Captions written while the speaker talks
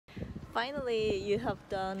Finally, you have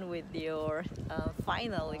done with your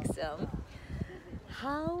final exam.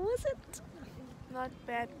 How was it? Not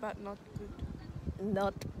bad, but not good.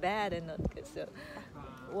 Not bad and not good. So,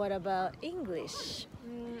 what about English?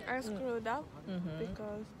 I screwed up Mm-hmm.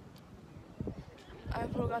 because I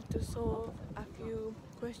forgot to solve a few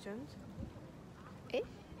questions. Eh?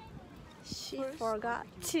 She First- forgot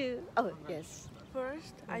to. Oh, yes.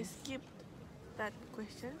 First, I skipped that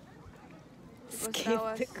question because Skip that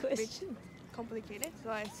was the a bit question. complicated,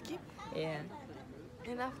 so I skipped. Yeah.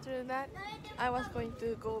 And after that, I was going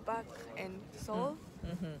to go back and solve,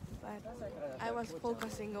 Mm-hmm. but I was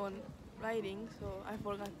focusing on writing, so I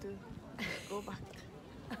forgot to go back.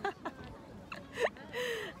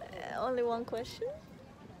 Only one question?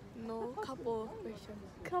 No, couple of questions.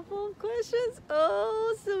 Couple of questions.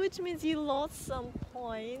 Oh, so which means you lost some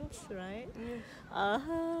points, right? Mm.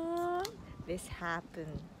 Uh-huh. This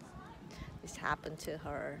happened. This happened to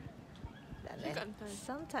her. And then Second time.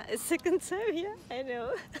 sometimes second time, yeah, I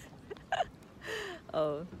know.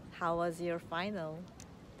 Oh, how was your final?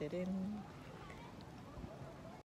 Didn't